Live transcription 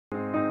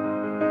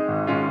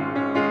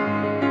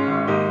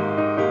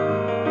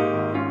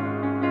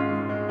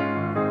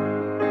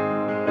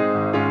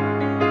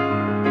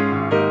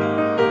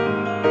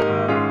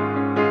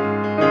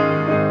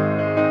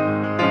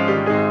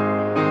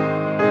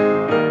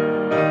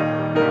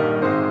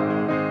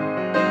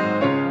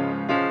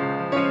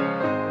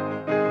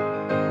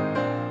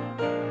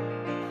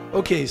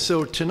Okay,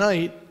 so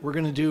tonight we're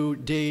going to do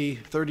day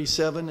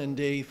 37 and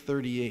day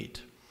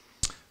 38.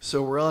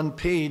 So we're on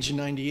page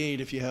 98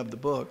 if you have the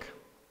book.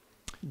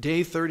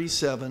 Day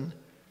 37,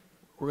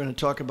 we're going to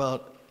talk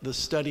about the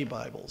study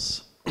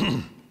Bibles.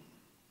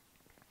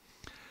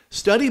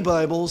 Study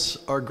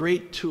Bibles are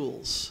great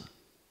tools,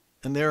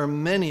 and there are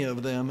many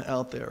of them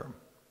out there.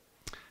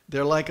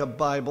 They're like a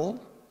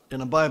Bible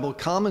and a Bible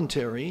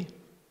commentary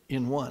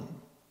in one.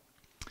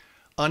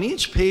 On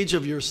each page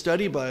of your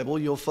study Bible,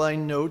 you'll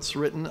find notes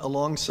written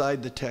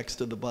alongside the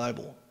text of the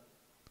Bible.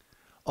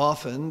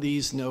 Often,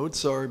 these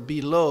notes are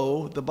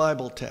below the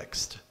Bible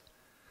text,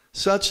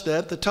 such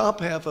that the top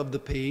half of the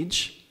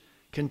page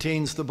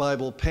contains the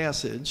Bible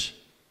passage,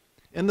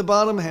 and the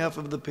bottom half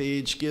of the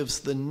page gives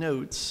the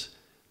notes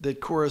that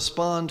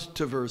correspond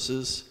to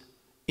verses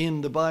in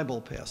the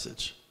Bible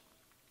passage.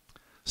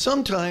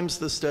 Sometimes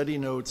the study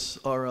notes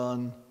are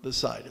on the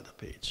side of the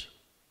page.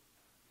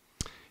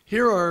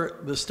 Here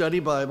are the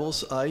study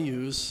Bibles I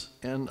use,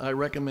 and I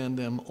recommend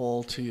them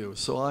all to you.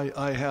 So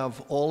I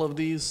have all of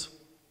these.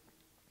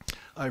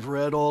 I've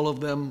read all of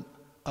them.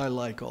 I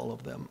like all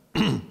of them.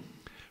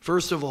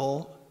 First of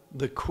all,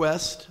 the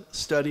Quest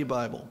Study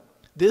Bible.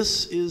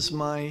 This is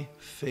my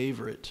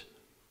favorite.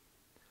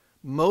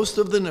 Most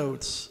of the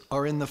notes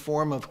are in the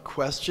form of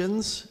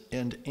questions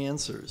and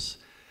answers.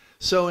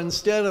 So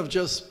instead of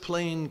just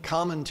plain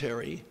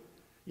commentary,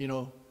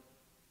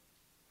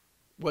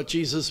 what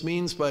Jesus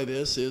means by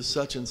this is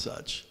such and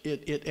such.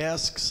 It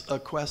asks a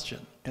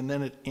question, and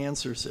then it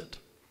answers it.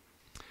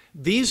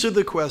 These are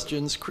the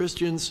questions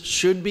Christians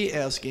should be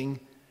asking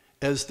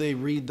as they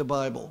read the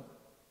Bible.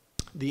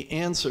 The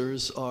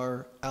answers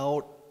are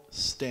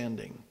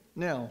outstanding.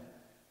 Now,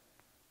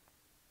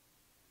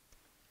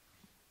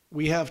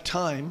 we have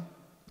time,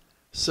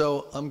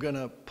 so I'm going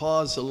to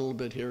pause a little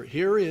bit here.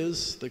 Here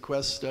is the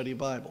Quest Study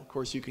Bible. Of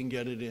course, you can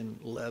get it in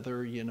leather,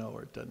 or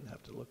it doesn't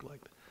have to look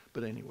like that.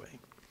 But anyway,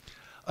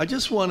 I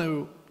just want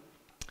to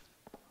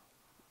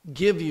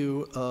give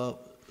you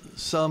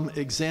some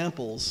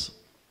examples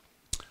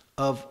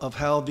of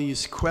how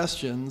these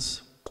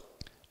questions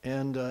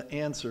and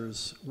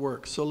answers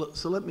work. So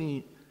let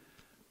me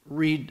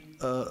read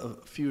a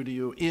few to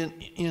you.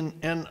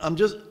 And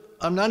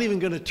I'm not even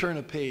going to turn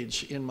a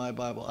page in my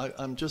Bible.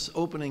 I'm just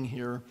opening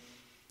here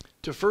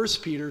to 1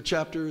 Peter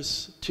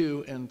chapters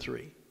 2 and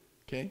 3.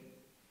 Okay.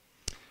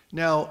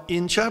 Now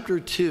in chapter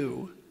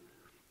 2.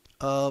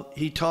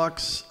 He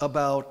talks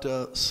about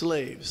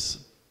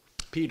slaves.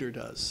 Peter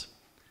does.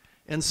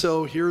 And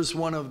so here's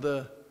one of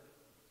the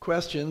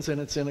questions,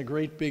 and it's in a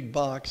great big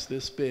box,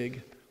 this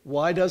big.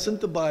 Why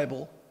doesn't the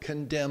Bible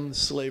condemn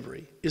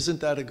slavery?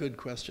 Isn't that a good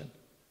question?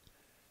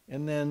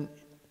 And then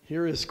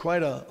here is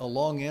quite a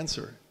long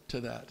answer to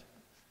that.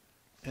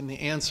 And the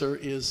answer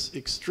is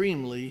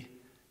extremely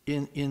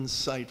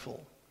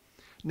insightful.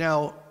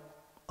 Now,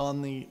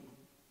 on the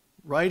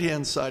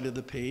right-hand side of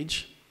the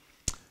page,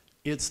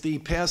 it's the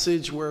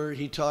passage where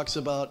he talks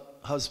about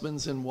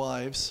husbands and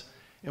wives.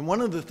 And one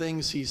of the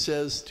things he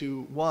says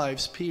to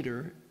wives,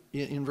 Peter,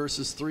 in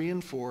verses 3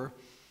 and 4,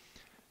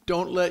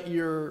 don't let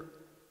your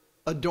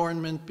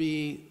adornment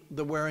be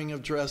the wearing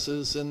of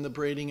dresses and the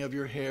braiding of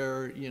your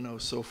hair,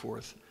 so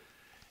forth.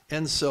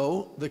 And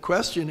so the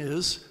question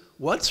is,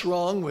 what's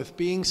wrong with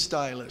being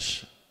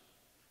stylish?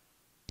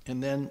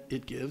 And then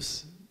it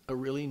gives a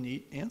really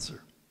neat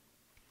answer.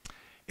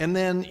 And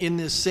then in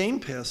this same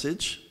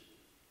passage,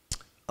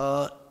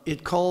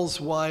 it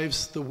calls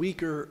wives the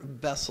weaker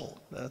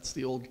vessel. That's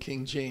the old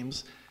King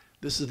James.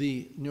 This is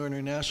the New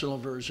International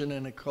Version,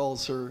 and it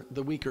calls her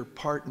the weaker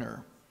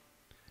partner.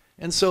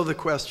 And so the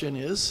question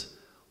is,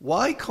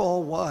 why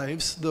call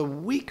wives the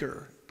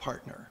weaker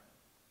partner?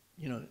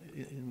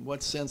 In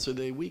what sense are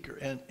they weaker?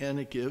 And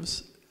it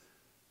gives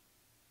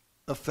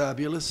a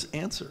fabulous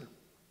answer.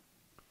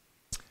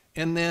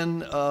 And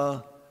then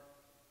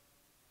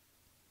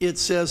it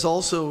says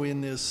also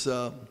in this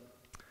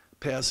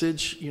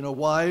passage,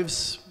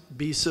 wives,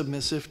 be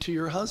submissive to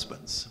your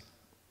husbands.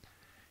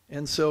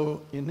 And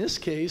so in this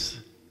case,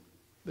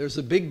 there's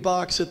a big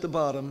box at the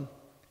bottom.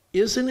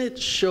 Isn't it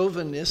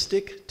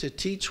chauvinistic to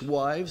teach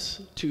wives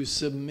to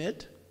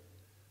submit?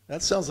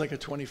 That sounds like a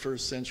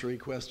 21st century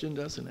question,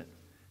 doesn't it?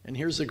 And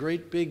here's a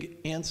great big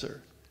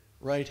answer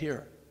right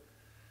here.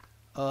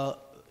 Like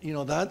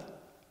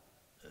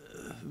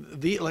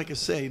I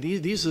say,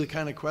 these are the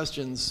kind of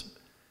questions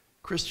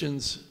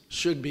Christians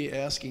should be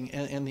asking,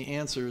 and the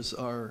answers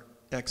are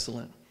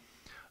excellent.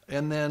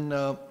 And then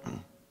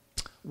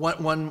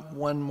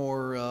one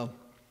more,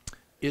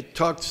 it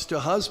talks to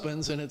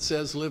husbands, and it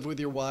says, live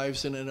with your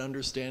wives in an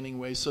understanding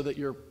way so that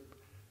your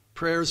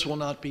prayers will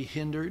not be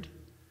hindered.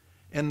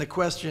 And the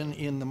question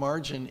in the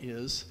margin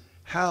is,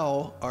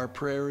 how are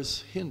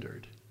prayers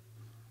hindered?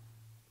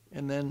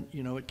 And then,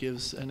 it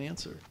gives an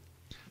answer.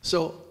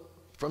 So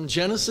from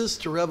Genesis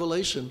to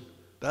Revelation,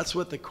 that's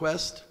what the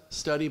Quest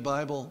Study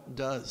Bible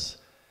does.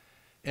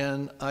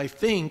 And I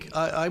think,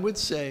 I would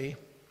say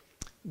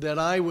that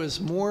I was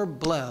more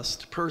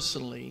blessed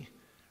personally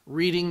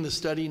reading the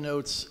study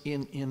notes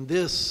in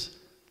this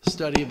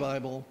study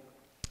Bible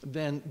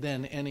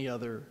than any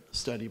other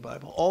study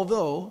Bible,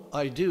 although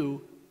I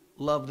do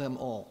love them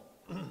all.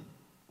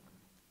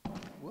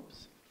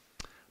 Whoops.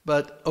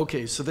 But,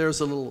 okay, so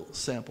there's a little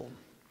sample.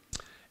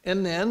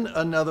 And then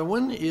another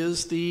one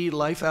is the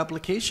Life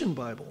Application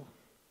Bible.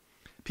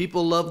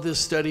 People love this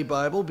study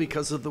Bible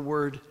because of the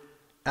word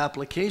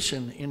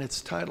application in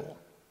its title.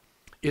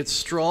 It's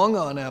strong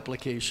on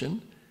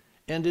application,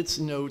 and its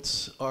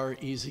notes are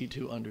easy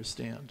to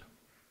understand.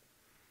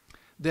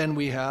 Then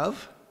we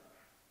have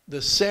the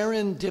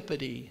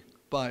Serendipity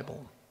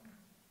Bible.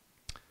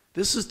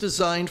 This is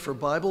designed for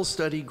Bible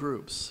study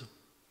groups.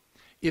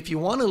 If you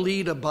want to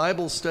lead a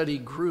Bible study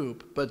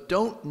group but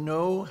don't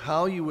know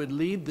how you would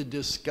lead the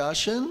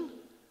discussion,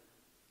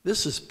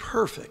 this is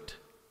perfect.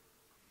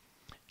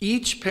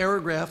 Each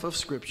paragraph of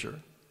Scripture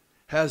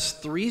has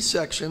 3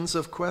 sections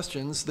of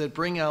questions that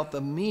bring out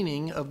the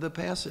meaning of the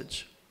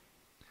passage.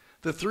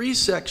 The 3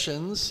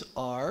 sections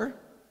are,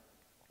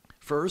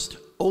 first,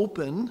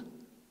 open.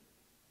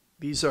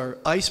 These are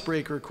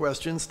icebreaker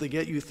questions that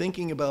get you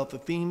thinking about the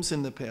themes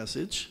in the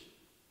passage.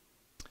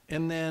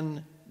 And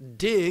then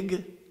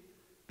dig.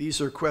 These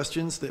are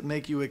questions that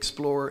make you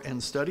explore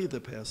and study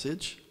the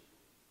passage.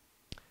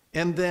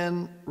 And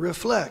then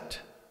reflect,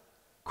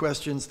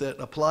 questions that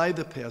apply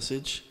the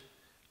passage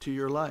to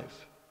your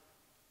life.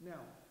 Now,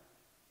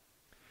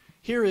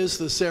 here is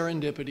the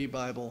Serendipity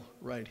Bible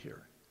right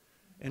here.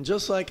 And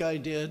just like I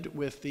did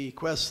with the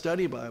Quest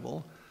Study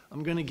Bible,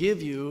 I'm going to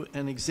give you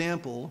an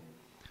example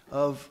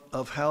of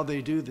how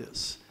they do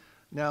this.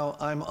 Now,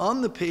 I'm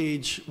on the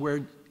page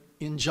where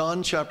in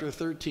John chapter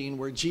 13,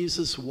 where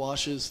Jesus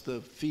washes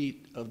the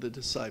feet of the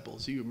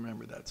disciples. You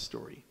remember that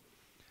story.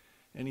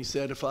 And he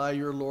said, if I,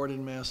 your Lord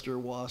and Master,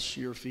 wash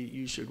your feet,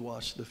 you should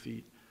wash the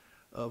feet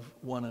of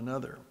one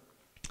another.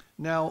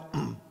 Now,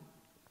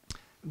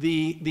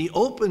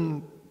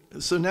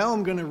 so now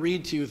I'm going to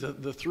read to you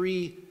the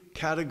 3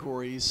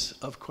 categories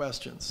of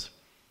questions.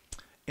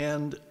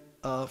 And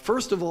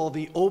first of all,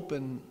 the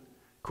open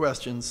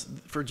questions,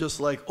 for just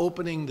like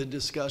opening the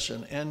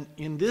discussion. And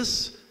in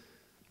this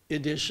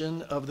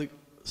edition of the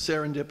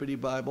Serendipity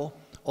Bible,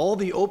 all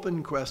the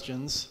open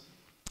questions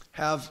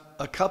have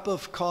a cup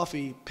of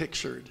coffee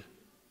pictured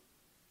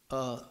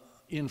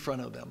in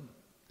front of them.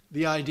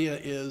 The idea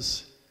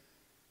is,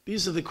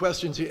 these are the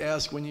questions you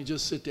ask when you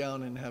just sit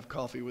down and have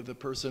coffee with a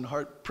person,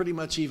 pretty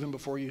much even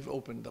before you've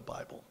opened the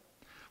Bible.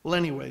 Well,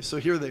 anyway, so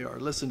here they are.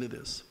 Listen to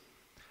this.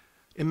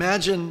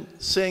 Imagine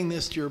saying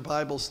this to your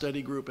Bible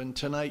study group, and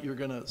tonight you're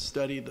going to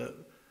study the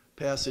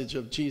passage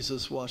of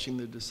Jesus washing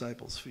the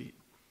disciples' feet.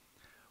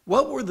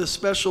 What were the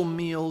special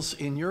meals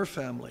in your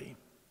family?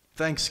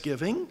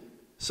 Thanksgiving,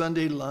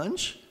 Sunday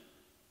lunch,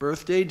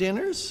 birthday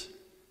dinners,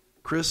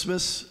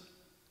 Christmas?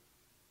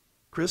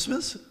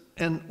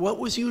 And what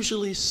was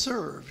usually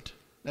served?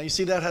 Now you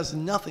see that has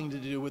nothing to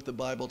do with the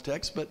Bible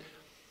text, but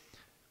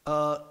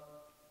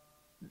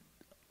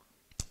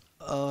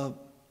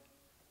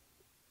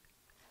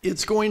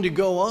it's going to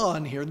go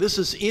on here. This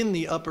is in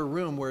the upper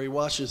room where he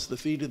washes the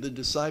feet of the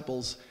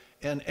disciples,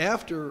 and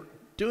after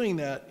doing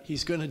that,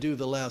 he's going to do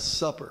the Last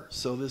Supper.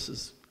 So this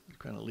is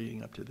kind of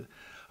leading up to the...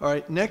 All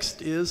right,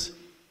 next is,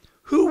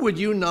 who would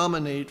you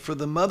nominate for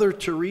the Mother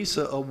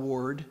Teresa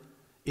Award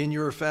in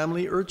your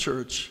family or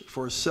church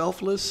for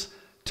selfless,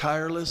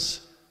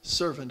 tireless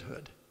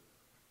servanthood?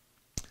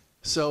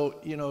 So,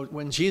 you know,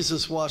 when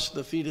Jesus washed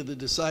the feet of the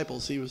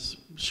disciples, he was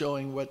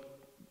showing what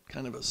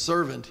kind of a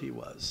servant he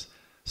was.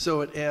 So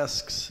it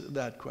asks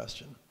that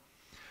question.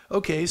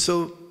 Okay,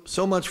 so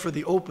much for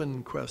the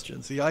open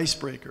questions, the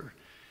icebreaker.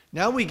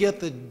 Now we get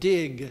the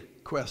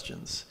dig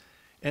questions.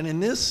 And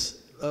in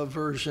this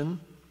version,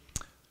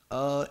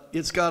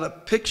 it's got a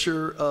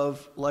picture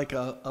of like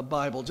a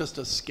Bible, just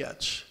a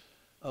sketch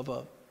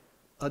of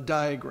a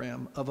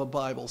diagram of a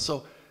Bible.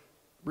 So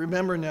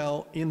remember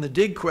now, in the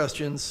dig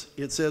questions,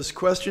 it says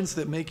questions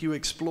that make you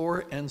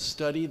explore and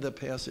study the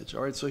passage.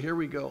 All right, so here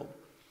we go.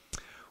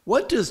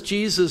 What does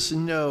Jesus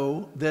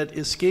know that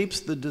escapes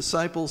the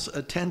disciples'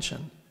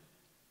 attention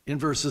in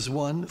verses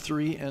 1,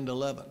 3, and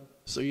 11?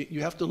 So you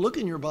have to look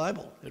in your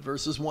Bible at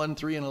verses 1,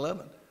 3, and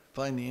 11.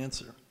 Find the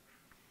answer.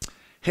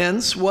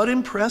 Hence, what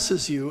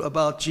impresses you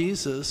about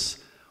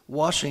Jesus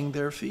washing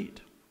their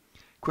feet?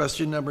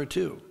 Question number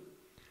 2.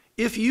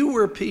 If you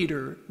were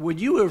Peter,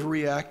 would you have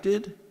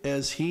reacted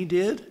as he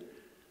did?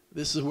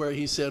 This is where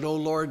he said, oh,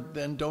 Lord,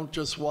 then don't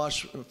just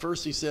wash.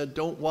 First he said,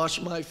 don't wash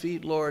my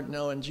feet, Lord.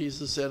 No, and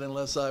Jesus said,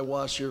 unless I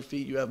wash your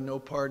feet, you have no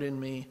part in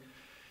me.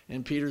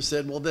 And Peter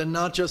said, well, then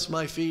not just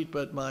my feet,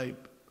 but my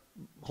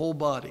whole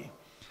body.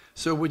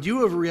 So would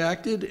you have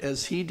reacted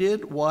as he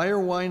did? Why or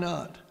why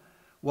not?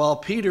 While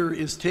Peter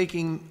is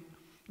taking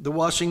the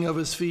washing of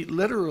his feet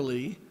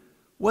literally,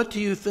 what do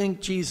you think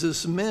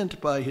Jesus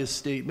meant by his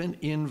statement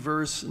in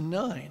verse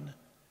 9?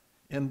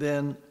 And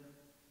then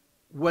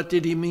what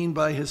did he mean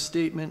by his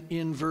statement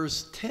in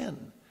verse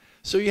 10?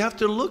 So you have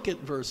to look at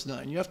verse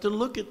 9. You have to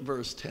look at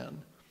verse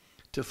 10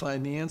 to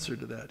find the answer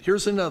to that.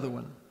 Here's another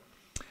one.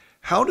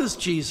 How does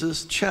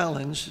Jesus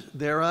challenge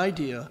their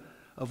idea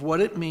of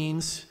what it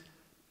means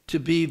to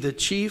be the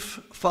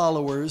chief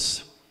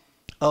followers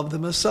of the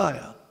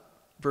Messiah,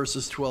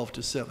 verses 12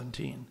 to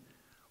 17.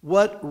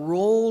 What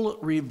role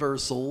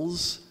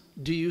reversals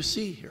do you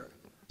see here?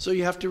 So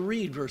you have to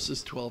read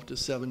verses 12 to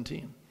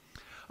 17.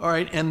 All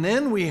right, and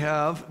then we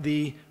have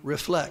the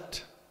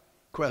reflect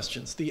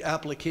questions, the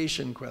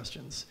application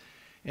questions.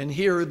 And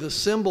here the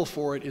symbol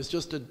for it is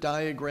just a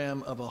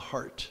diagram of a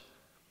heart.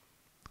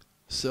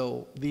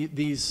 So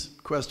these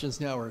questions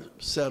now are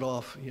set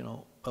off,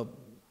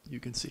 you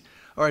can see.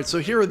 All right, so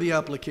here are the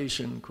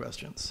application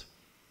questions.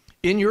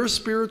 In your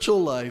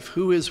spiritual life,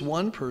 who is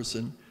one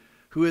person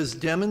who has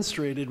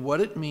demonstrated what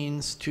it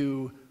means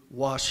to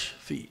wash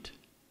feet?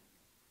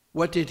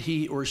 What did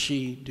he or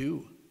she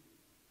do?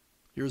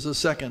 Here's a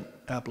second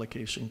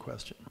application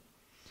question.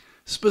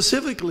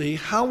 Specifically,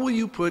 how will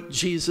you put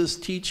Jesus'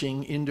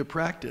 teaching into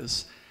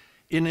practice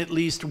in at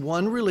least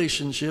one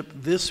relationship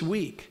this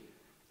week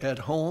at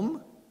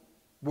home,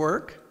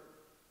 work,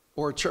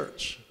 or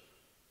church?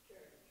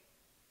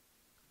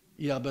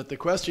 Yeah, but the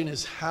question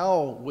is,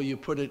 how will you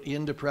put it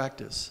into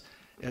practice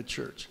at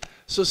church?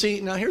 So see,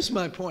 now here's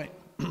my point.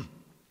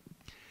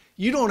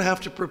 You don't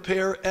have to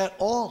prepare at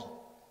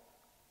all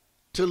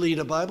to lead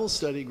a Bible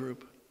study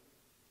group.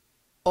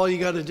 All you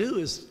got to do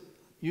is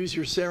use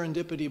your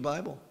Serendipity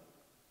Bible.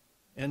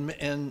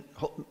 And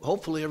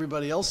hopefully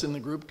everybody else in the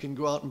group can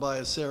go out and buy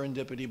a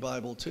Serendipity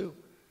Bible too.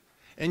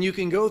 And you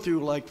can go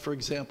through, like, for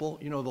example,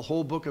 the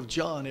whole book of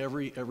John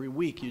every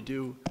week. You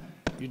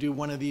do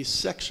one of these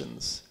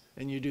sections,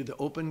 and you do the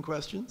open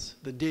questions,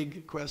 the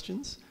dig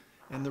questions,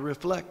 and the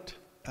reflect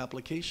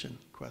application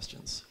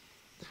questions.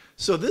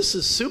 So this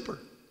is super.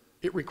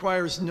 It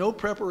requires no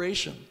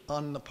preparation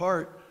on the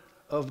part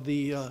of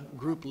the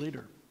group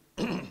leader.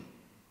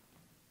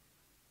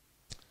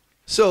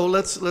 So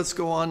let's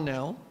go on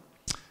now.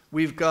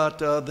 We've got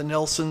the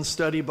Nelson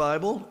Study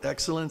Bible,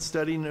 excellent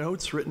study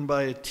notes written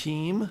by a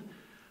team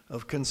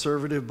of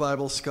conservative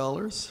Bible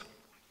scholars.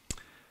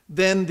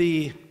 Then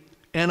the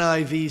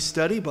NIV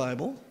Study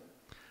Bible,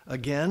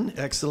 again,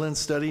 excellent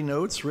study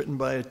notes written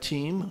by a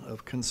team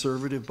of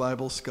conservative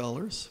Bible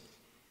scholars.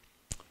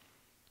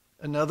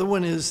 Another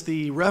one is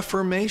the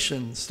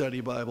Reformation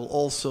Study Bible,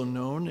 also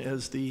known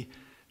as the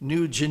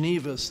New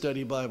Geneva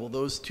Study Bible.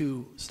 Those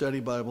two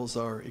study Bibles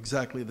are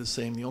exactly the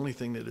same. The only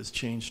thing that has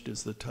changed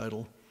is the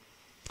title.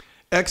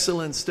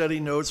 Excellent study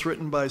notes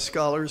written by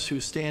scholars who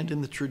stand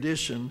in the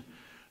tradition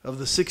of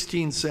the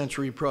 16th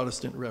century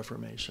Protestant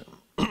Reformation.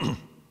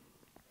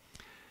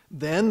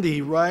 Then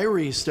the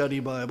Ryrie Study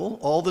Bible.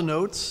 All the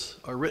notes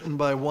are written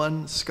by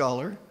one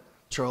scholar,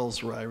 Charles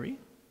Ryrie.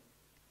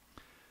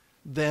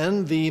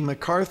 Then the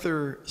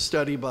MacArthur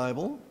Study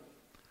Bible.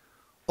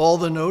 All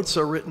the notes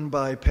are written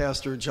by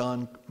Pastor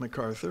John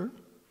MacArthur.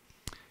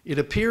 It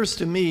appears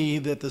to me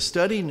that the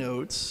study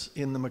notes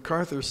in the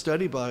MacArthur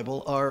Study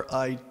Bible are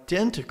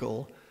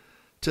identical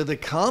to the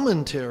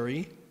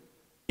commentary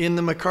in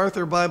the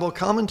MacArthur Bible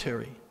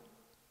Commentary.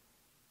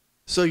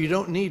 So you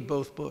don't need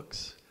both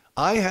books.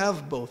 I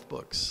have both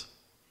books,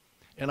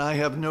 and I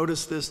have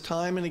noticed this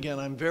time and again.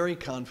 I'm very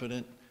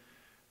confident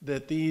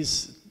that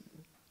these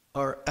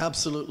are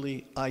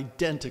absolutely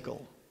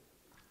identical.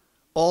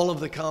 All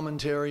of the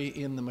commentary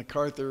in the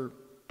MacArthur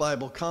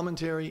Bible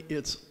Commentary,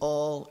 it's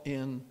all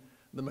in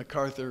the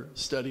MacArthur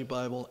Study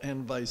Bible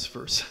and vice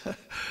versa.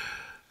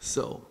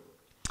 So,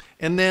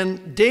 and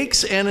then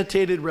Dake's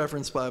Annotated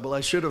Reference Bible.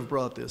 I should have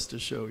brought this to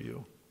show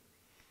you.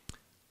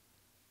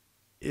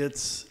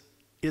 It's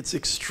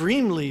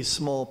extremely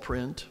small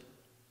print,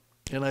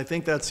 and I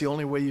think that's the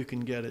only way you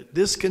can get it.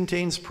 This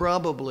contains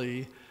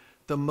probably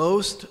the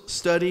most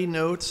study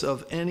notes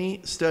of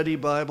any study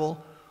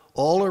Bible.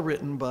 All are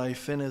written by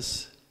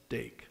Finis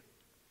Dake.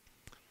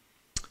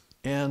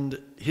 And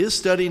his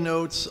study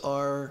notes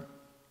are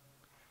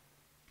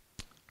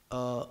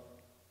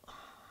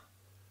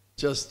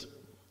just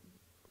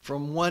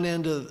from one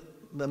end of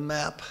the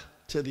map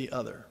to the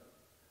other.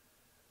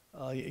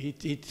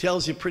 He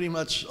tells you pretty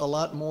much a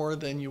lot more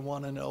than you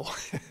want to know.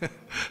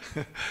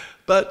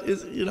 But,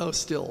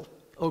 still,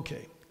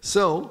 okay.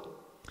 So,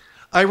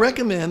 I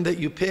recommend that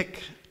you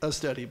pick a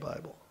study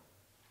Bible.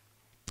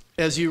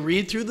 As you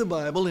read through the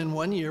Bible in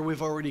 1 year,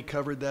 we've already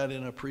covered that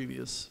in a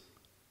previous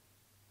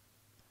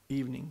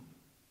evening.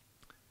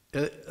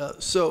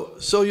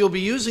 So you'll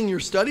be using your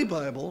study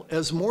Bible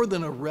as more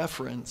than a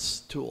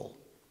reference tool.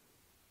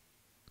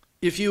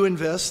 If you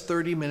invest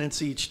 30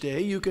 minutes each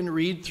day, you can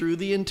read through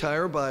the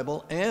entire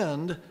Bible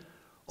and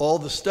all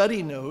the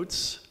study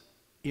notes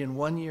in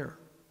 1 year.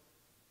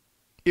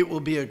 It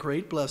will be a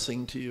great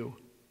blessing to you.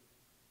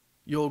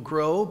 You'll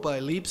grow by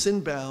leaps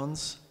and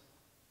bounds,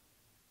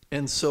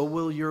 and so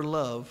will your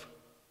love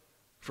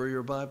for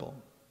your Bible.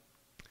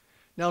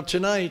 Now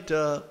tonight,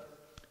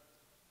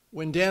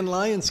 when Dan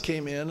Lyons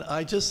came in,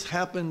 I just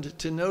happened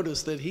to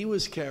notice that he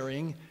was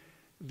carrying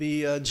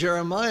the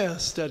Jeremiah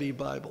Study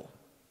Bible.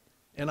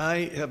 And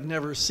I have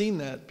never seen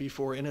that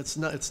before, and it's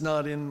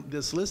not in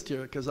this list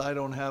here because I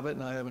don't have it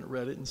and I haven't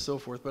read it and so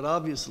forth. But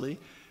obviously,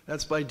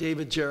 that's by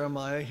David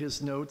Jeremiah,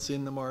 his notes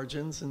in the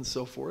margins and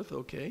so forth.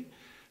 Okay,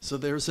 so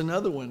there's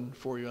another one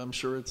for you. I'm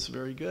sure it's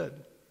very good.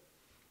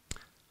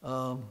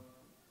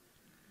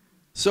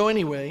 So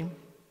anyway,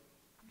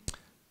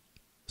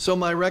 so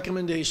my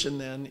recommendation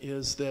then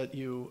is that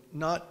you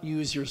not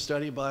use your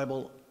study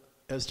Bible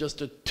as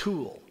just a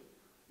tool.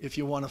 If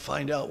you want to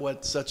find out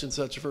what such and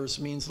such verse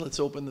means, let's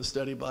open the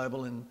study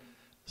Bible and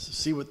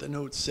see what the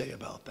notes say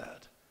about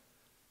that.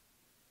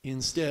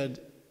 Instead,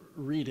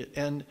 read it.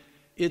 And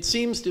it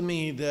seems to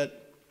me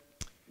that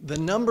the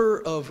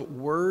number of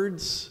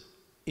words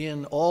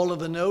in all of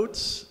the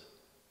notes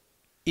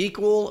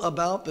equal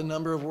about the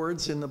number of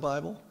words in the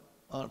Bible.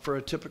 For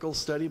a typical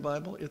study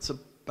Bible, it's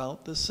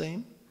about the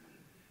same.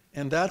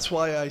 And that's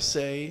why I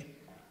say,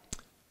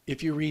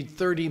 if you read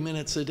 30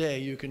 minutes a day,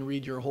 you can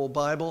read your whole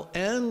Bible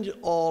and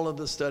all of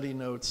the study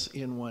notes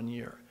in 1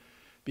 year.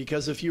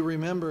 Because if you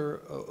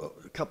remember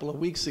a couple of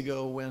weeks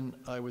ago when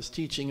I was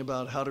teaching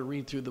about how to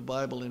read through the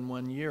Bible in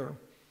 1 year,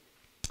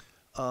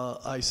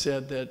 I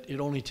said that it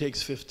only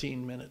takes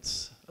 15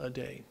 minutes a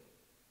day.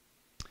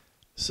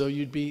 So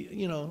you'd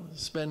be,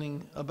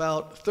 spending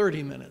about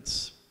 30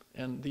 minutes,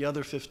 and the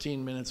other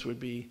 15 minutes would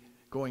be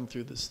going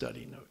through the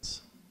study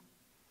notes.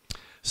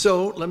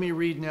 So let me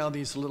read now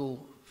these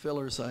little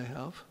fillers I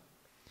have.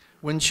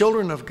 When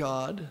children of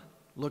God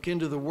look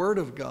into the Word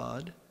of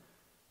God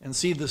and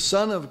see the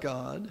Son of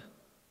God,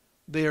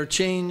 they are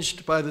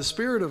changed by the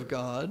Spirit of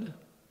God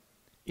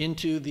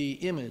into the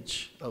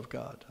image of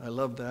God. I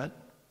love that.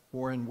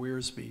 Warren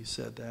Wiersbe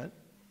said that.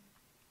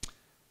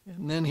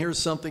 And then here's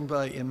something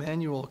by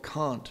Immanuel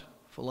Kant,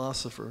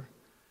 philosopher.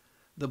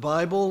 The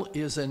Bible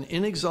is an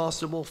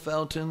inexhaustible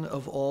fountain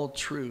of all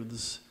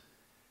truths.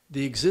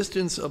 The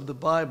existence of the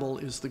Bible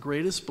is the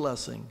greatest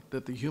blessing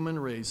that the human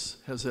race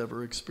has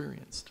ever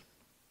experienced.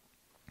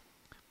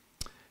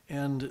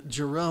 And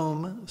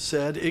Jerome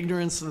said,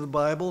 ignorance of the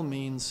Bible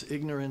means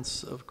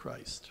ignorance of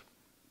Christ.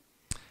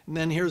 And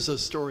then here's a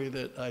story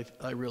that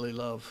I really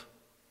love.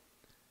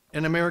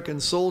 An American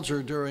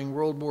soldier during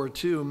World War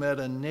II met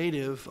a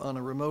native on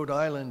a remote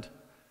island.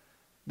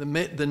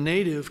 The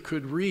native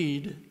could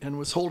read and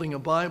was holding a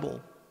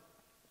Bible.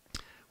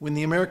 When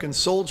the American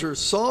soldier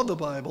saw the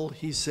Bible,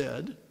 he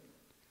said,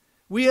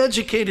 "We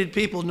educated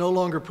people no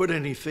longer put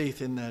any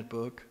faith in that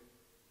book."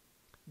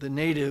 The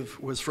native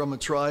was from a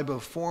tribe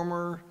of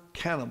former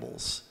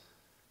cannibals,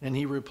 and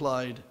he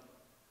replied,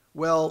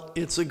 "Well,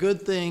 it's a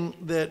good thing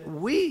that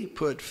we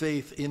put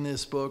faith in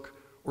this book,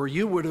 or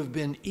you would have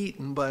been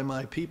eaten by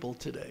my people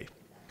today."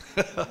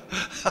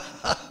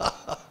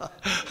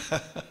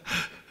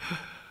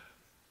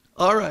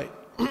 All right.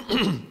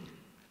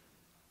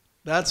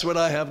 That's what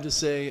I have to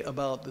say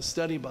about the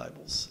study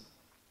Bibles.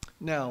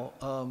 Now,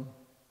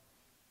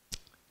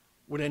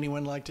 would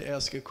anyone like to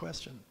ask a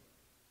question?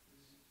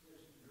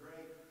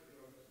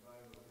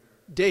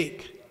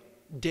 Dake.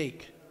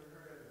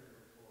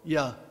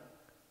 Yeah.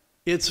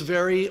 It's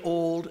very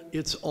old.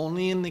 It's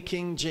only in the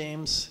King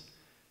James.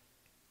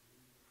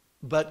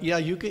 But yeah,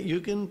 you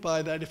can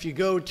buy that. If you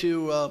go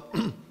to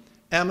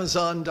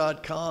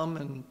Amazon.com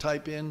and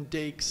type in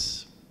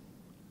Dake's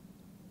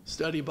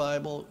Study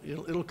Bible,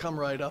 it'll come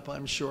right up,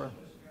 I'm sure.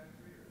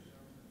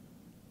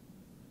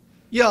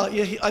 Yeah,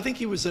 I think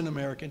he was an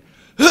American.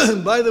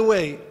 By the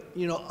way,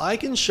 I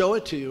can show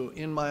it to you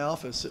in my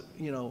office,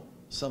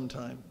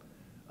 sometime.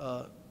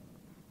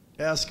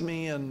 Ask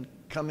me and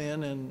come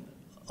in and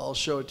I'll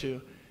show it to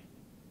you.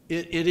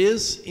 It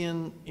is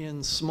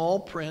in small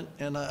print,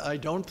 and I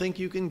don't think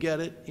you can get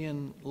it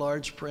in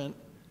large print.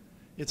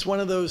 It's one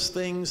of those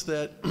things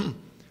that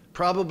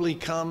probably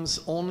comes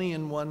only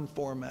in one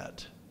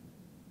format.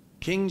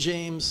 King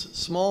James,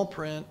 small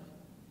print,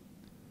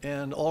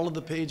 and all of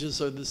the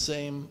pages are the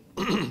same.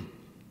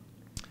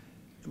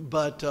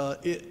 But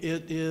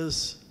it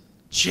is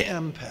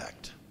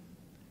jam-packed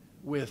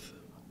with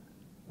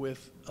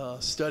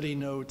study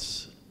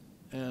notes,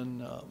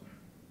 and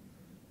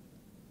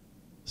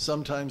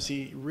sometimes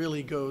he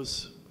really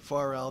goes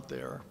far out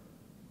there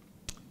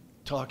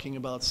talking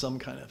about some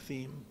kind of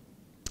theme.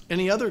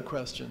 Any other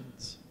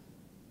questions?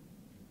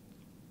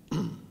 What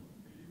are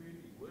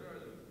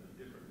the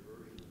different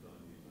versions on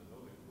these? I know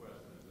the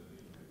Quest is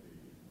in the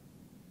NIV.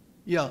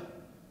 Yeah.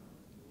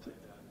 The Life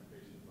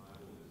Application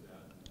Bible,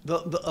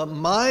 is that?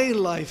 My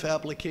Life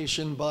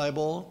Application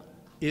Bible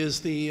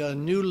is the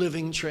New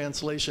Living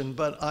Translation,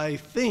 but I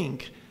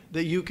think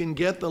that you can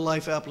get the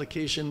Life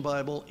Application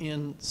Bible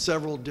in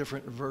several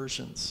different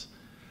versions.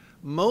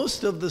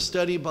 Most of the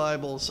study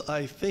Bibles,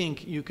 I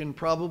think, you can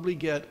probably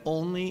get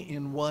only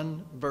in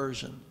one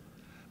version.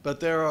 But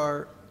there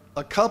are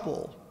a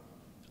couple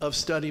of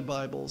study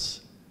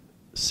Bibles,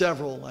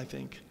 several, I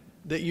think,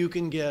 that you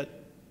can get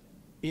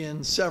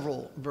in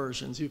several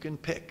versions. You can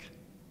pick.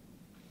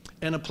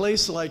 And a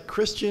place like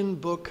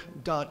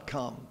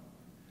christianbook.com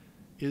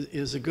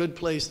is a good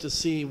place to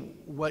see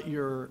what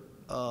your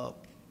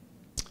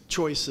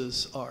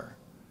choices are.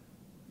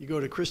 You go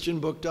to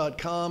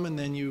christianbook.com and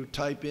then you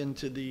type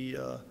into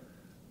the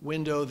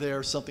window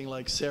there something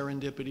like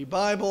Serendipity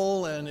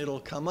Bible, and it'll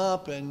come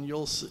up, and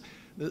you'll see.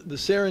 The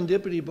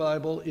Serendipity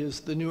Bible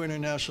is the New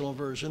International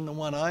Version, the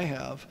one I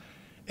have.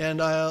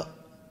 And I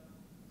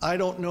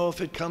don't know if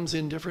it comes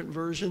in different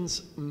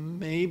versions.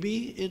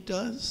 Maybe it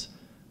does.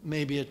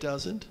 Maybe it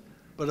doesn't.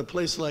 but a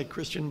place like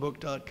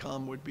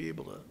christianbook.com would be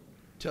able to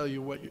tell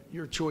you what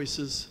your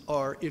choices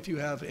are, if you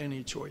have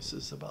any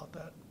choices about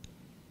that.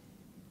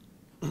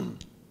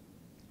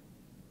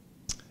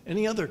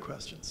 Any other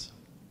questions?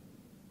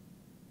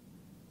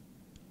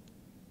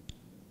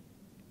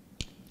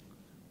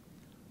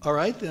 All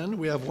right, then,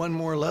 we have one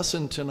more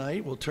lesson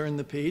tonight. We'll turn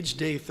the page,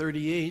 day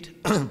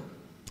 38.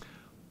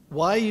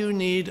 Why you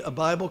need a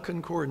Bible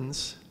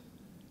concordance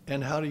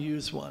and how to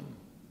use one.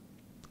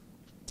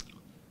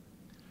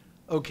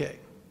 Okay.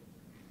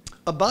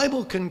 A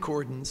Bible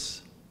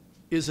concordance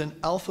is an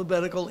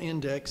alphabetical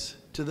index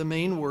to the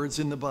main words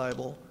in the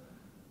Bible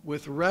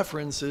with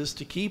references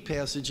to key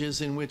passages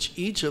in which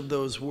each of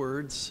those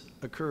words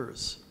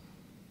occurs.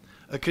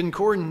 A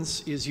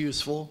concordance is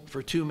useful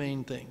for two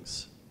main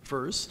things.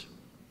 First,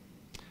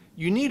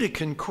 you need a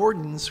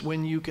concordance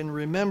when you can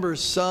remember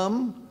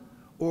some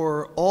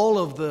or all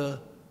of the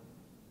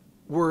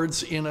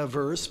words in a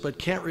verse, but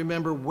can't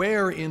remember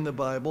where in the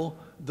Bible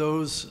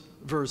those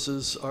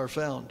verses are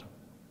found.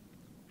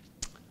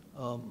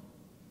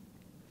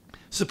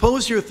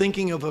 Suppose you're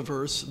thinking of a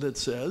verse that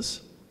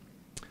says,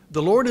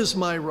 "The Lord is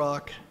my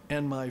rock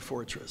and my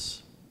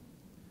fortress."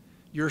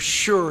 You're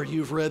sure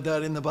you've read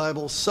that in the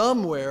Bible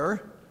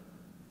somewhere,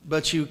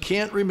 but you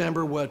can't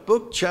remember what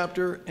book,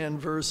 chapter, and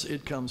verse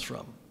it comes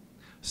from.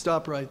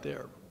 Stop right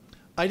there.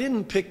 I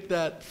didn't pick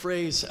that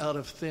phrase out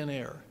of thin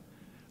air.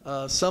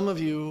 Some of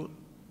you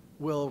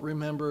will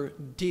remember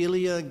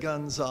Delia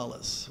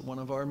Gonzalez, one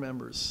of our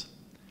members.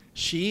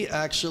 She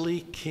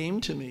actually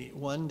came to me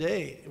one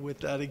day with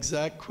that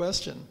exact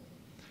question.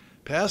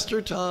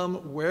 "Pastor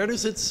Tom, where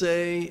does it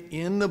say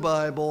in the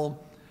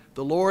Bible,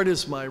 'The Lord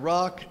is my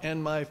rock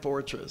and my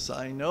fortress'?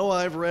 I know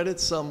I've read it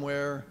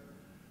somewhere,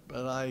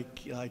 but I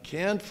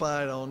can't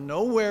find, I don't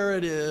know where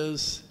it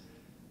is.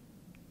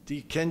 Do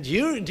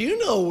you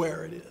know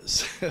where it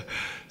is?"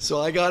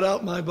 So I got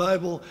out my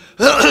Bible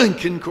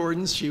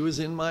concordance. She was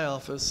in my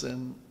office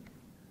and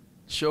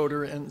showed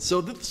her. And so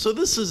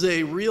this is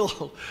a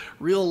real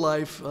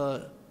life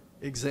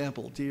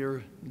example.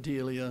 Dear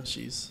Delia,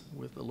 she's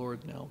with the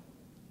Lord now.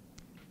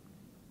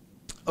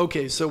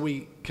 Okay, so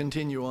we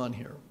continue on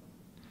here.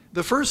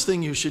 The first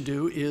thing you should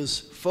do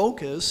is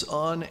focus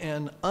on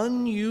an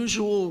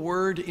unusual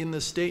word in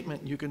the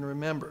statement you can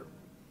remember.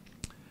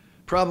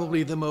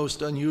 Probably the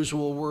most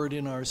unusual word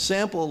in our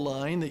sample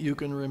line that you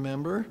can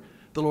remember,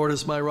 "The Lord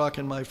is my rock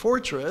and my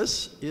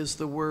fortress," is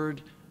the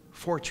word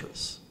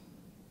fortress.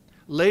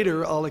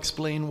 Later, I'll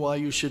explain why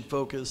you should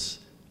focus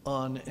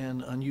on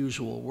an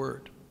unusual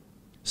word.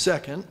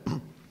 Second,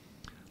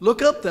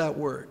 look up that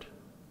word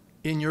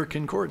in your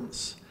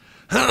concordance.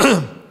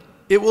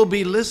 It will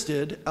be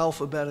listed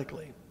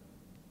alphabetically.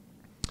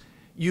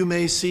 You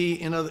may see,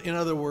 in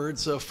other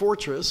words, a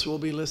fortress will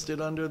be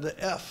listed under the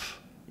F.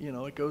 You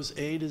know, it goes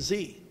A to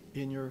Z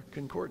in your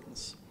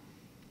concordance.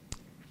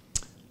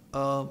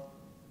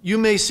 You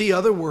may see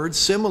other words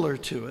similar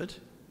to it.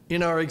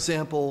 In our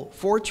example,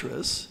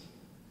 fortress,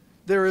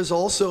 there is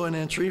also an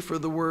entry for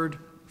the word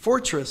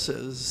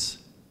fortresses.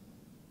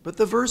 But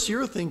the verse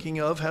you're thinking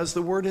of has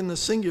the word in the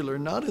singular,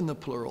 not in the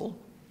plural.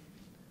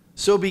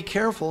 So be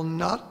careful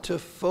not to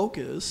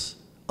focus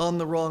on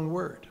the wrong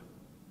word.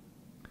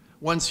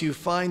 Once you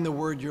find the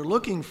word you're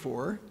looking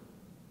for,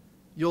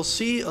 you'll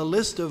see a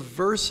list of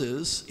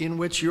verses in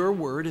which your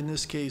word, in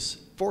this case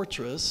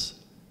fortress,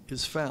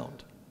 is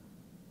found.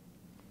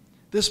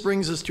 This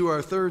brings us to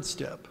our third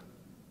step.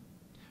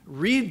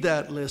 Read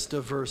that list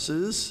of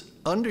verses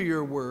under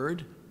your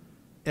word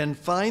and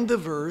find the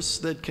verse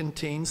that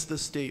contains the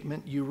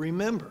statement you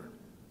remember.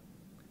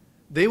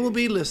 They will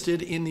be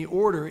listed in the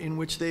order in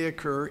which they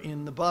occur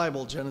in the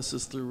Bible,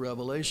 Genesis through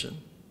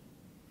Revelation.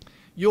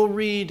 You'll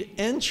read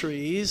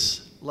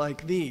entries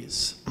like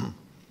these.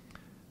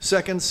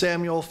 2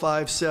 Samuel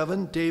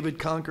 5:7, David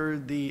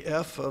conquered the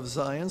F of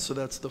Zion, so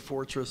that's the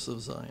fortress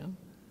of Zion.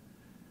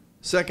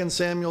 2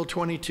 Samuel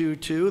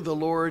 22:2, the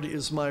Lord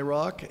is my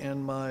rock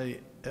and my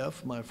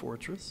F, my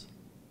fortress.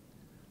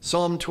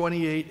 Psalm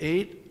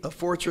 28:8, a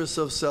fortress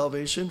of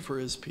salvation for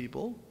his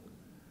people.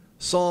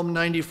 Psalm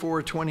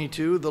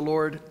 94:22, the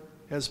Lord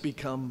has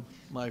become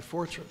my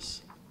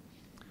fortress.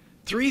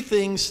 Three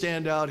things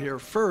stand out here.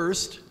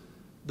 First,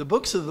 the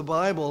books of the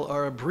Bible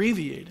are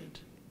abbreviated,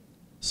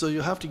 so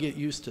you'll have to get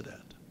used to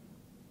that.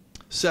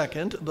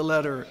 Second, the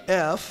letter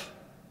F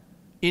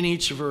in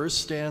each verse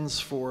stands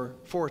for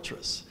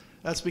fortress.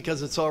 That's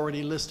because it's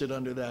already listed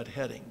under that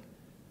heading.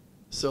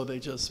 So they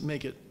just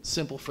make it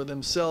simple for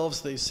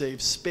themselves. They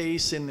save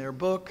space in their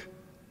book,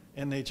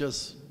 and they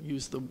just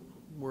use the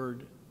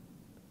word,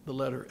 the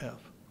letter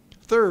F.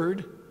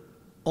 Third,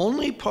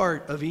 only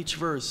part of each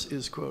verse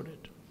is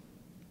quoted.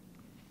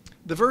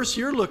 The verse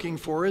you're looking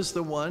for is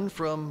the one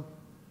from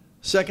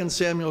 2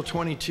 Samuel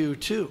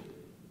 22:2.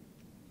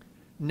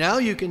 Now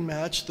you can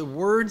match the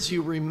words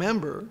you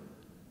remember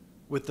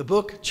with the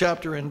book,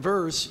 chapter, and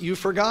verse you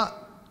forgot.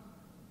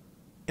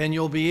 And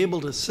you'll be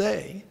able to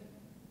say,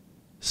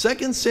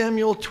 2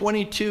 Samuel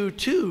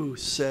 22:2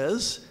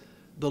 says,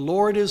 the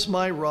Lord is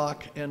my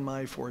rock and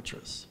my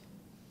fortress.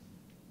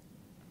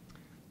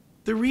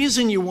 The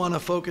reason you want to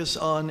focus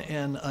on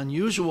an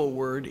unusual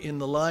word in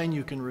the line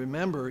you can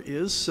remember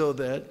is so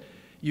that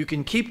you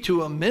can keep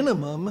to a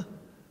minimum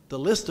the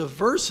list of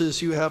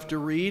verses you have to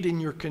read in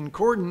your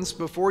concordance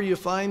before you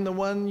find the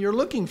one you're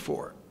looking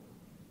for.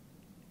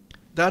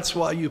 That's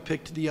why you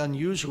picked the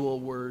unusual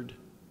word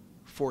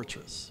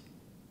fortress.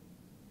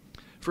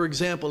 For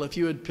example, if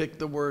you had picked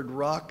the word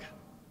rock,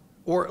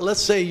 or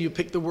let's say you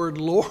picked the word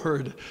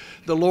Lord.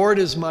 The Lord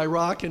is my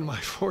rock and my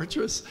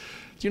fortress.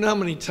 Do you know how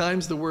many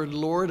times the word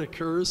Lord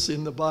occurs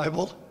in the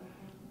Bible?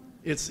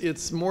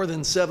 It's more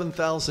than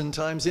 7,000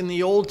 times. In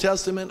the Old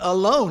Testament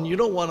alone, you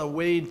don't want to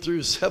wade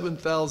through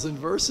 7,000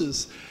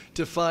 verses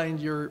to find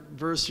your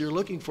verse you're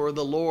looking for.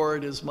 The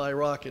Lord is my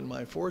rock and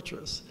my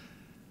fortress.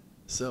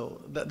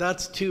 So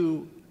that's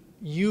too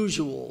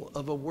usual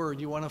of a word.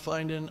 You want to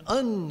find an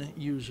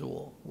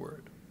unusual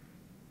word.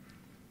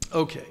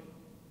 Okay.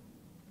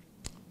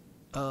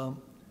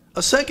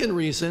 A second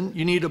reason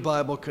you need a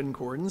Bible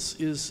concordance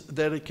is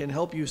that it can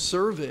help you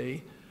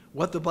survey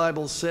what the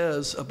Bible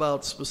says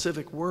about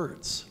specific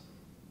words.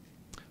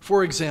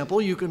 For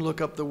example, you can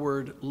look up the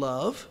word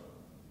love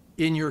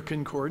in your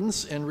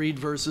concordance and read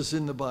verses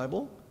in the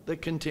Bible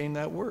that contain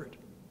that word.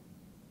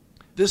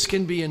 This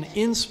can be an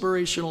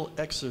inspirational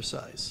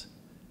exercise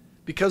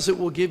because it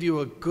will give you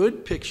a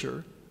good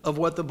picture of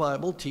what the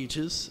Bible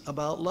teaches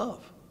about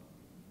love.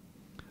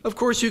 Of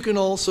course, you can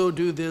also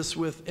do this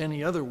with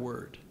any other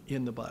word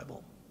in the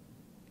Bible.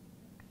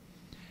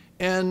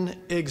 An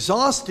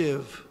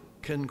exhaustive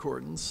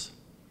concordance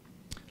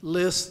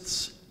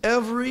lists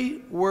every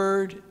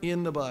word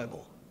in the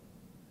Bible,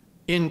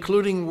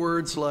 including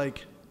words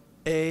like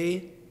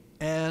a,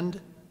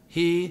 and,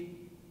 he,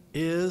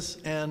 is,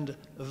 and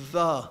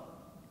the.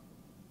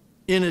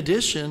 In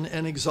addition,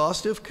 an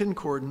exhaustive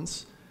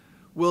concordance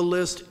will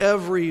list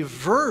every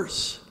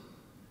verse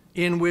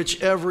in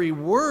which every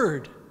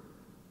word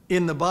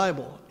in the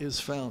Bible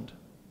is found.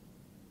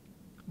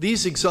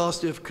 These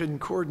exhaustive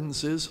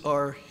concordances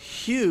are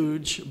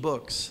huge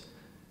books,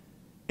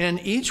 and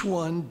each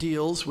one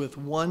deals with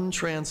one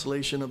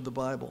translation of the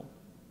Bible.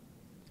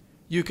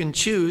 You can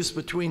choose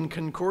between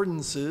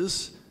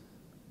concordances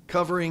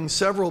covering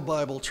several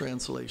Bible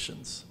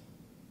translations.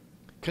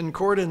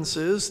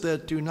 Concordances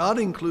that do not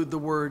include the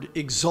word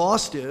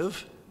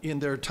exhaustive in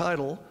their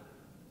title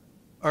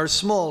are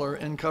smaller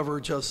and cover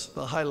just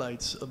the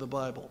highlights of the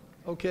Bible.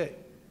 Okay.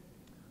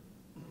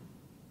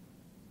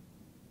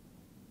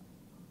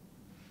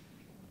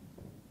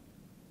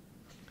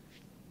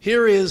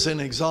 Here is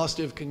an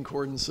exhaustive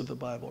concordance of the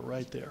Bible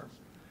right there.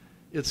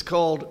 It's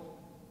called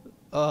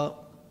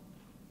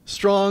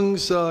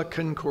Strong's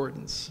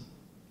Concordance.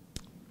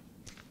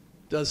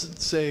 Doesn't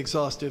say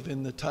exhaustive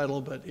in the title,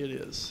 but it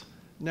is.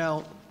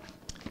 Now,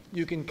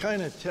 you can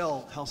kind of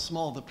tell how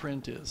small the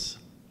print is,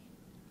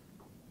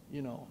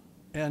 you know.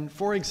 And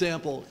for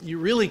example, you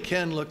really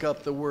can look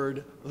up the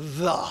word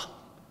the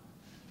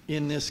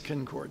in this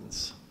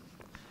concordance.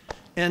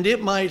 And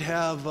it might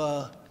have,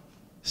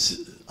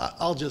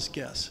 I'll just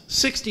guess,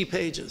 60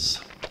 pages.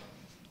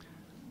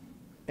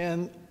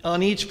 And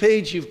on each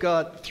page you've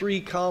got 3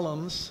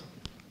 columns.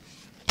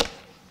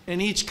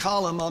 And each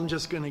column, I'm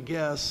just going to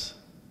guess,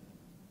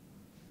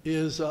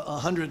 is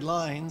 100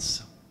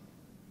 lines.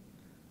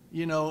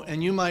 You know,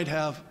 and you might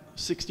have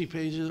 60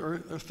 pages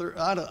or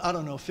I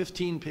don't know,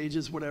 15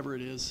 pages, whatever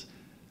it is,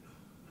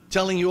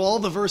 telling you all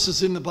the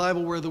verses in the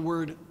Bible where the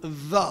word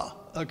the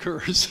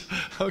occurs.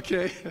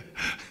 Okay?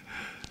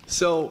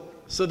 So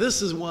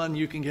this is one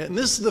you can get. And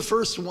this is the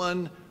first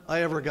one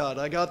I ever got.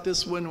 I got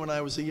this one when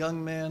I was a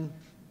young man.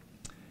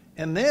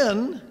 And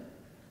then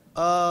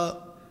the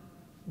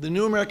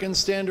New American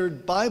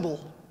Standard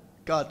Bible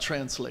got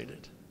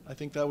translated. I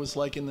think that was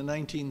like in the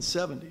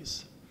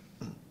 1970s.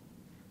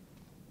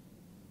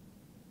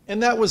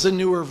 And that was a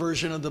newer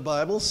version of the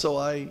Bible, so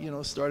I,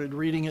 started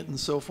reading it and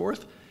so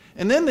forth.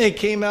 And then they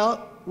came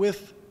out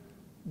with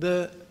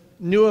the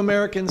New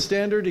American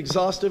Standard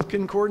Exhaustive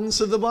Concordance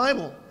of the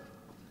Bible.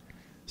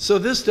 So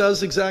this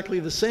does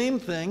exactly the same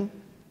thing.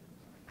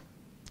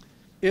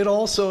 It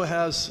also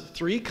has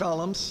 3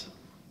 columns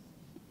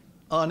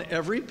on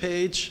every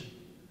page,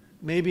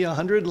 maybe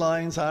 100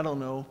 lines, I don't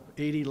know,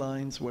 80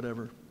 lines,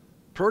 whatever,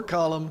 per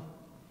column.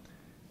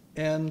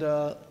 And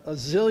a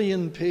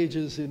zillion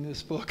pages in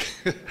this book,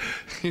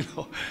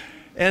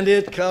 and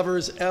it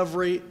covers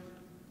every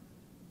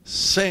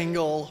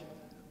single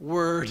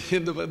word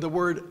in the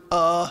word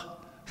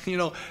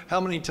how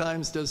many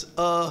times does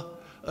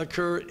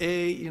occur,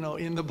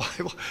 in the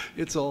Bible?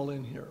 It's all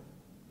in here.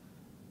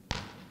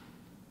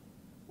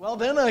 Well,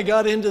 then I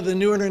got into the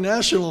New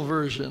International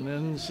Version,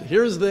 and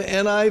here's the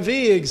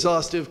NIV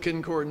Exhaustive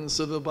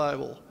Concordance of the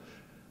Bible.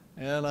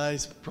 And I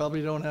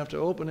probably don't have to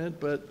open it,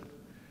 but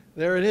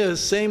there it is.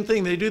 Same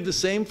thing. They do the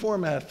same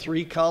format.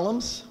 3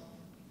 columns,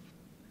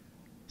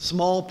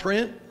 small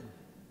print,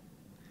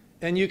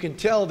 and you can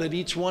tell that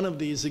each one of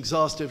these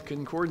exhaustive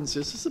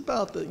concordances is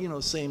about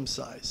the same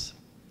size.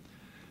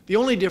 The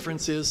only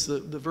difference is the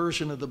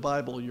version of the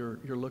Bible you're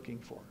looking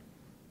for.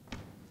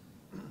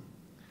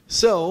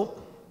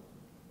 So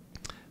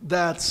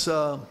that's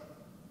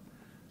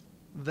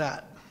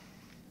that.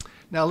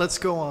 Now let's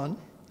go on.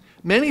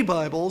 Many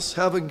Bibles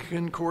have a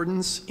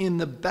concordance in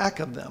the back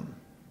of them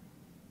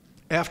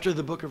after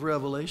the book of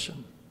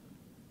Revelation.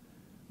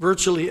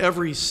 Virtually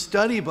every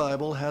study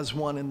Bible has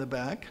one in the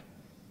back,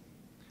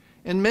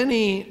 and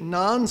many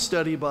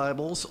non-study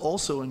Bibles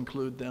also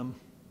include them.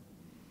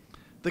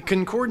 The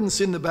concordance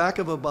in the back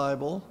of a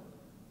Bible,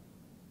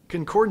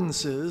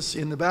 concordances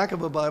in the back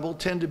of a Bible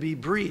tend to be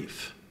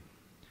brief,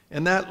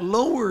 and that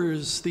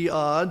lowers the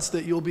odds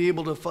that you'll be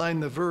able to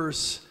find the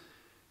verse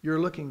you're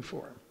looking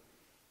for.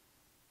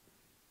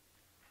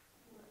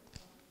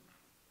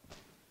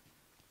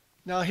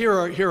 Now here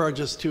are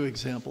just two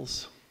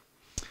examples.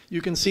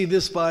 You can see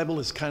this Bible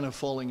is kind of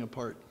falling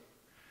apart.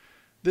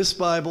 This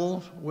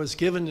Bible was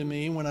given to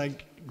me when I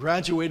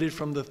graduated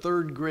from the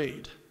 3rd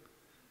grade.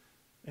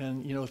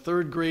 And you know,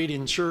 3rd grade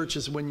in church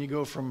is when you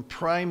go from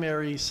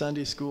primary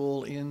Sunday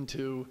school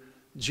into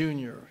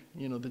junior,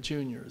 you know, the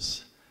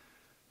juniors.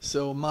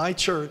 So my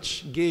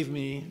church gave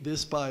me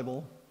this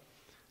Bible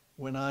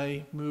when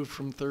I moved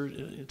from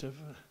 3rd to,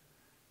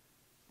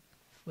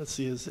 let's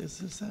see, is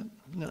that,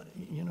 no,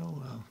 you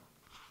know,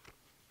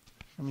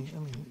 let me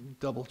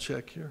double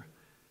check here.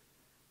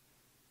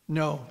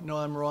 No,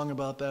 I'm wrong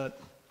about that.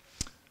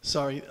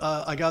 Sorry,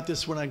 I got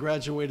this when I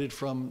graduated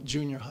from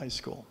junior high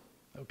school.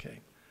 Okay.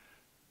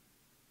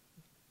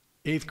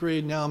 8th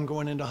grade, now I'm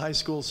going into high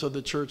school, so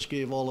the church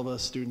gave all of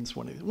us students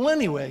one of these. Well,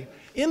 anyway,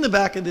 in the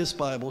back of this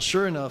Bible,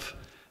 sure enough,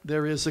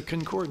 there is a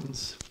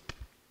concordance.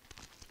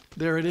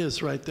 There it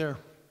is right there.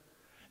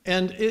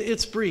 And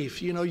it's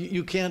brief. You know,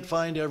 you can't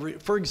find every,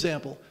 for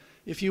example,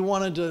 if you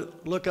wanted to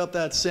look up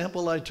that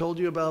sample I told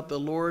you about, the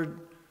Lord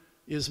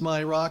is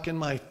my rock and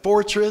my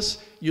fortress,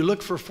 you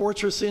look for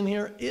fortress in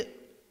here,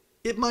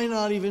 it might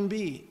not even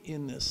be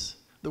in this,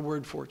 the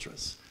word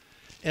fortress.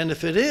 And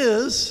if it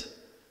is,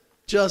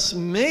 just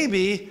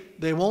maybe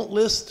they won't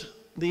list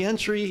the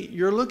entry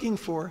you're looking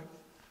for.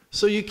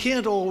 So you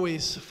can't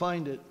always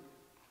find it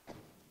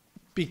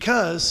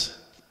because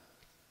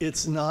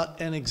it's not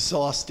an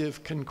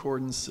exhaustive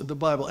concordance of the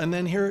Bible. And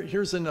then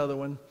here's another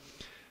one.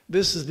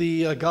 This is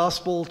the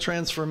Gospel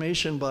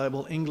Transformation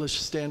Bible,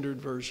 English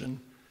Standard Version.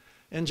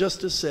 And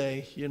just to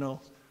say, you know,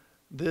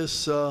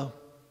 this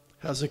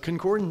has a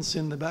concordance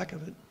in the back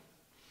of it.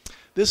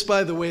 This,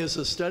 by the way, is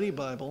a study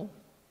Bible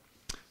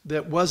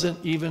that wasn't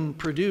even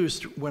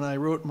produced when I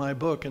wrote my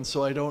book, and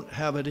so I don't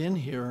have it in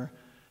here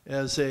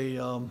as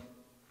a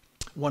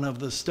one of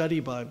the study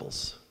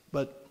Bibles.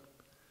 But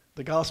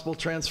the Gospel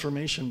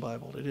Transformation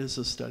Bible, it is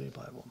a study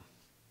Bible.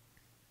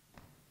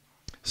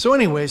 So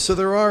anyway, so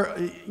there are,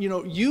 you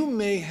know, you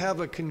may have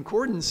a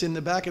concordance in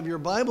the back of your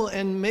Bible,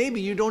 and maybe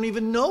you don't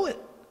even know it.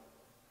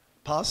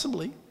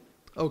 Possibly.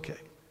 Okay.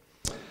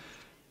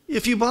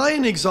 If you buy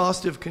an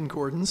exhaustive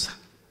concordance,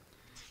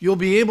 you'll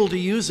be able to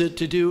use it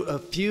to do a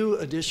few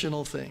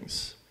additional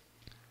things.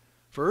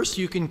 First,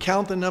 you can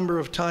count the number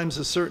of times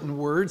a certain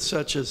word,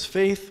 such as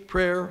faith,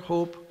 prayer,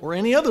 hope, or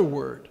any other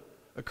word,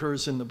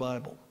 occurs in the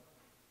Bible.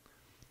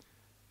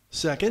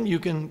 Second, you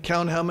can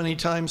count how many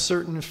times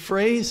certain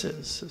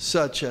phrases,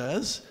 such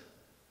as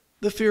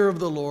the fear of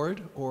the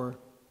Lord, or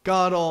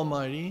God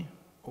Almighty,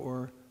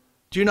 or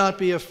do not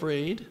be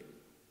afraid,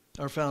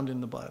 are found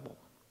in the Bible.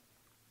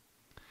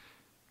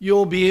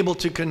 You'll be able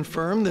to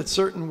confirm that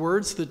certain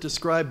words that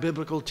describe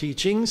biblical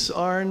teachings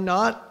are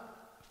not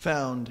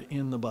found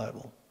in the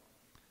Bible.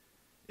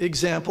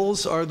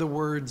 Examples are the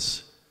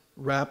words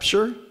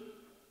rapture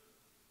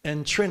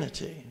and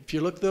Trinity. If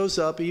you look those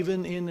up,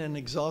 even in an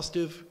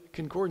exhaustive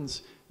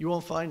concordance, you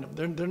won't find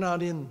them. They're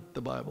not in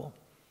the Bible.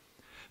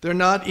 They're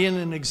not in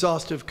an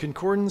exhaustive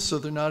concordance, so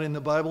they're not in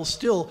the Bible.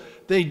 Still,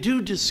 they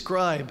do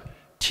describe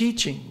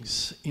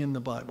teachings in the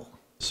Bible.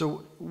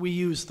 So we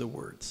use the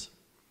words.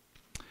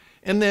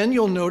 And then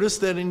you'll notice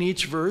that in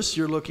each verse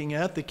you're looking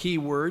at, the key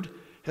word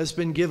has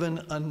been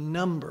given a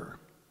number.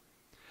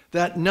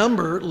 That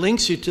number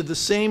links you to the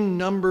same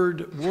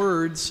numbered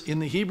words in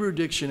the Hebrew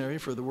dictionary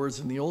for the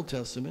words in the Old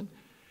Testament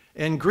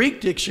and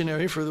Greek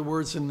dictionary for the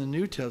words in the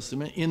New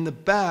Testament in the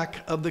back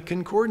of the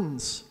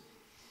concordance.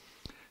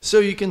 So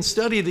you can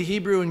study the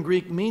Hebrew and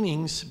Greek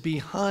meanings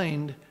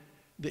behind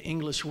the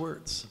English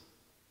words.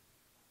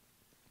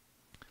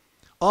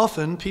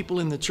 Often, people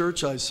in the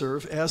church I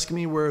serve ask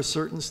me where a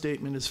certain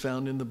statement is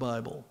found in the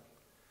Bible.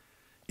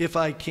 If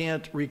I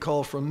can't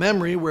recall from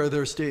memory where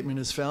their statement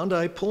is found,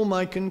 I pull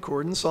my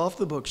concordance off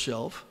the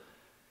bookshelf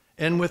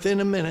and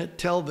within a minute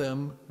tell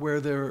them where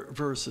their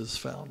verse is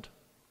found.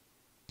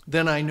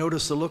 Then I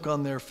notice a look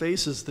on their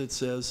faces that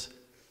says,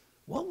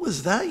 "What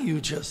was that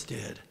you just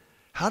did?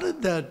 How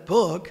did that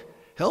book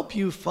help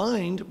you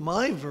find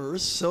my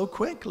verse so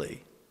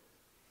quickly?"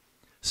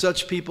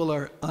 Such people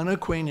are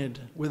unacquainted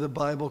with a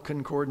Bible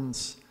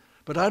concordance,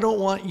 but I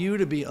don't want you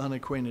to be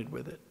unacquainted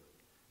with it.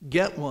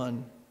 Get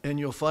one, and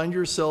you'll find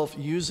yourself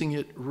using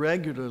it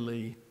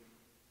regularly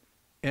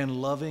and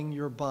loving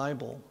your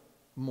Bible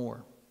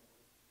more.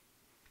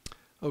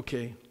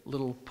 Okay,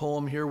 little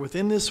poem here.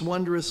 Within this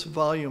wondrous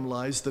volume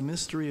lies the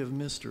mystery of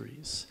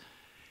mysteries.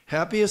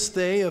 Happiest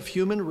they of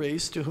human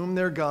race to whom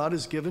their God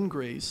has given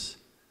grace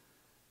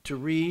to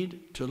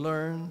read, to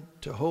learn,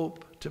 to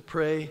hope, to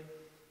pray,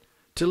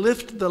 to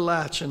lift the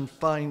latch and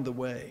find the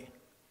way.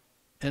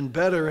 And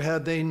better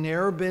had they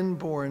ne'er been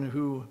born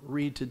who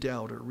read to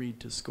doubt or read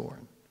to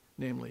scorn,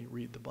 namely,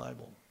 read the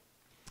Bible.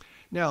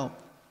 Now,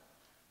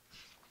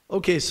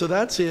 okay, so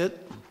that's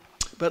it.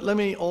 But let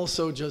me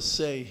also just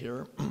say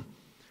here,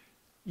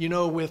 you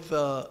know, with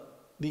the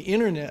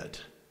internet,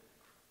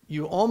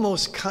 you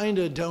almost kind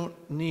of don't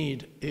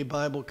need a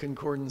Bible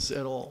concordance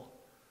at all.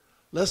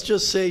 Let's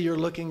just say you're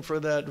looking for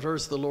that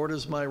verse, "The Lord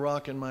is my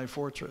rock and my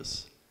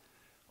fortress."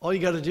 All you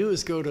got to do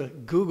is go to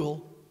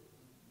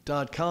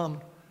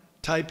google.com,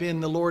 type in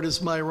 "The Lord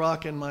is my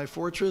rock and my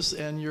fortress,"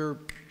 and your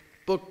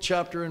book,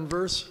 chapter, and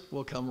verse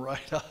will come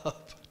right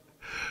up.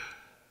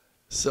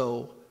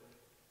 So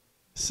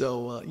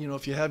you know,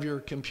 if you have your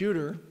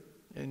computer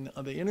and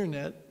the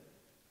internet,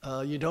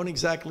 you don't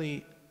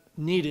exactly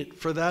need it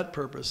for that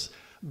purpose.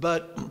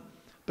 But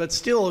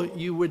still,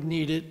 you would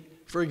need it.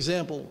 For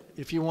example,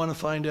 if you want to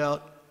find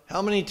out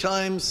how many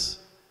times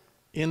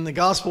in the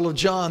Gospel of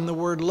John the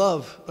word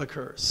love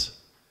occurs,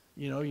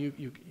 you know,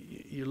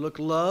 you look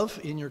love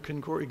in your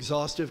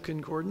exhaustive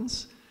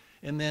concordance,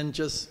 and then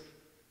just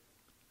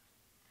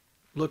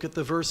look at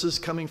the verses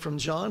coming from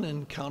John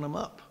and count them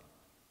up,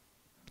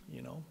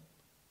 you know.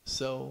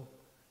 So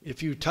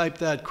if you type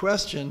that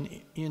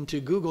question into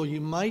Google, you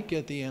might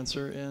get the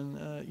answer,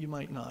 and you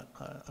might not.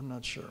 I'm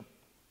not sure.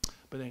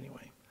 But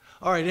anyway.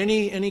 All right,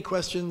 any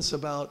questions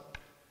about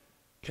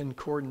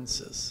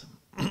concordances?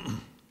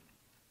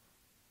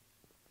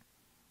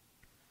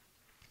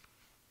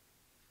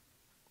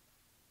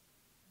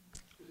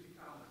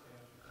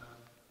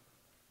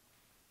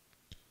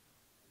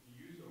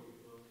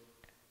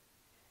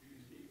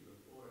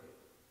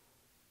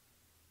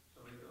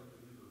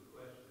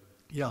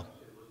 Yeah.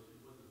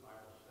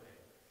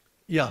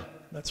 Yeah,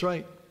 that's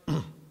right.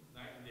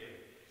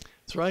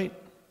 That's right.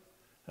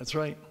 That's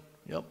right.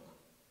 Yep.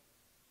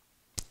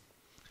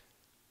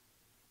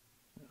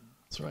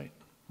 That's right.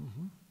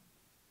 Mm-hmm.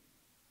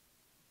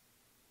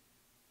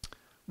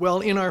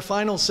 Well, in our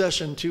final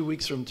session 2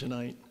 weeks from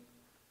tonight,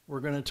 we're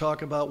going to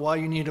talk about why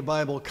you need a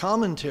Bible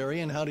commentary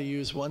and how to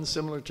use one,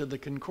 similar to the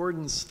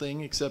concordance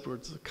thing, except where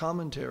it's a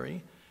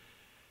commentary.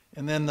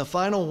 And then the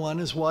final one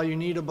is why you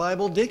need a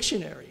Bible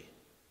dictionary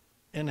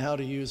and how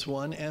to use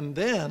one. And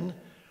then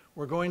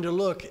we're going to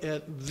look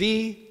at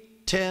the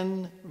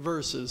 10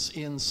 verses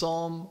in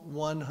Psalm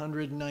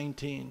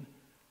 119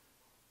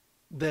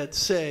 that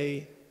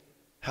say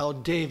how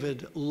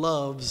David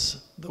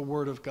loves the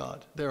Word of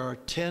God. There are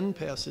 10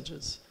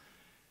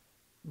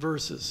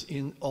 verses,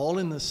 all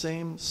in the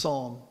same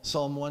psalm,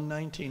 Psalm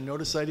 119.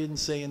 Notice I didn't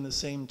say in the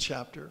same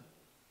chapter.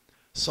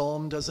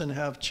 Psalm doesn't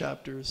have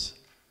chapters.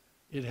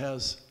 It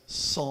has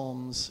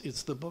psalms.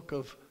 It's the book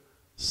of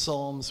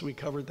Psalms. We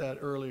covered that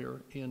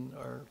earlier in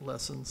our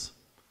lessons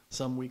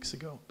some weeks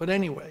ago. But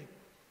anyway,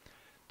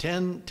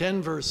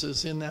 10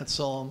 verses in that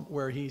psalm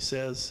where he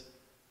says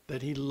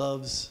that he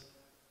loves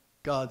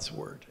God's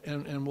word.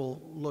 And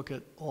we'll look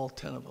at all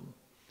 10 of them.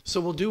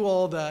 So we'll do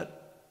all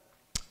that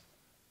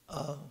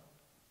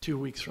 2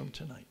 weeks from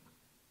tonight.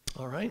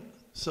 All right?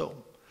 So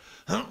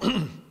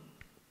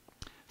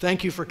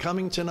thank you for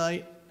coming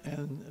tonight,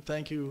 and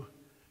thank you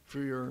for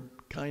your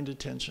kind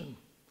attention.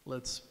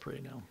 Let's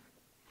pray now.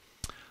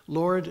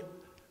 Lord,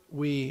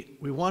 we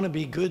want to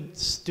be good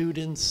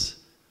students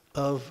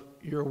of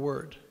your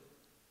word.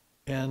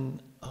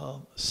 And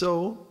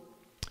so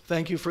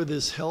thank you for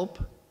this help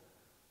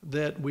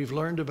that we've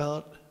learned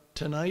about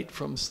tonight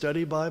from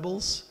study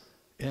Bibles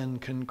and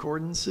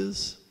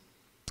concordances.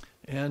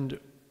 And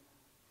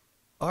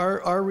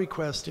our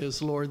request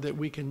is, Lord, that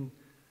we can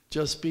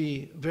just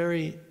be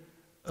very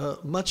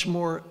much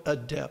more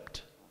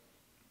adept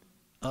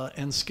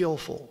and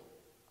skillful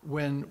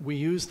when we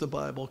use the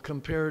Bible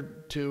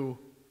compared to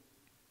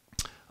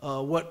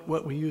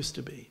what we used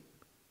to be.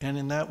 And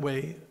in that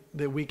way,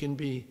 that we can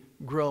be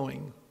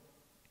growing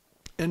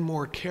and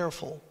more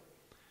careful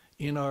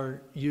in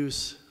our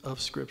use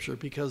of Scripture,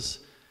 because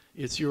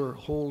it's your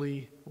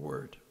holy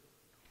word.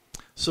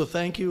 So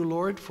thank you,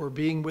 Lord, for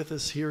being with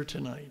us here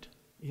tonight.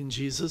 In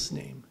Jesus'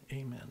 name,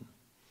 amen.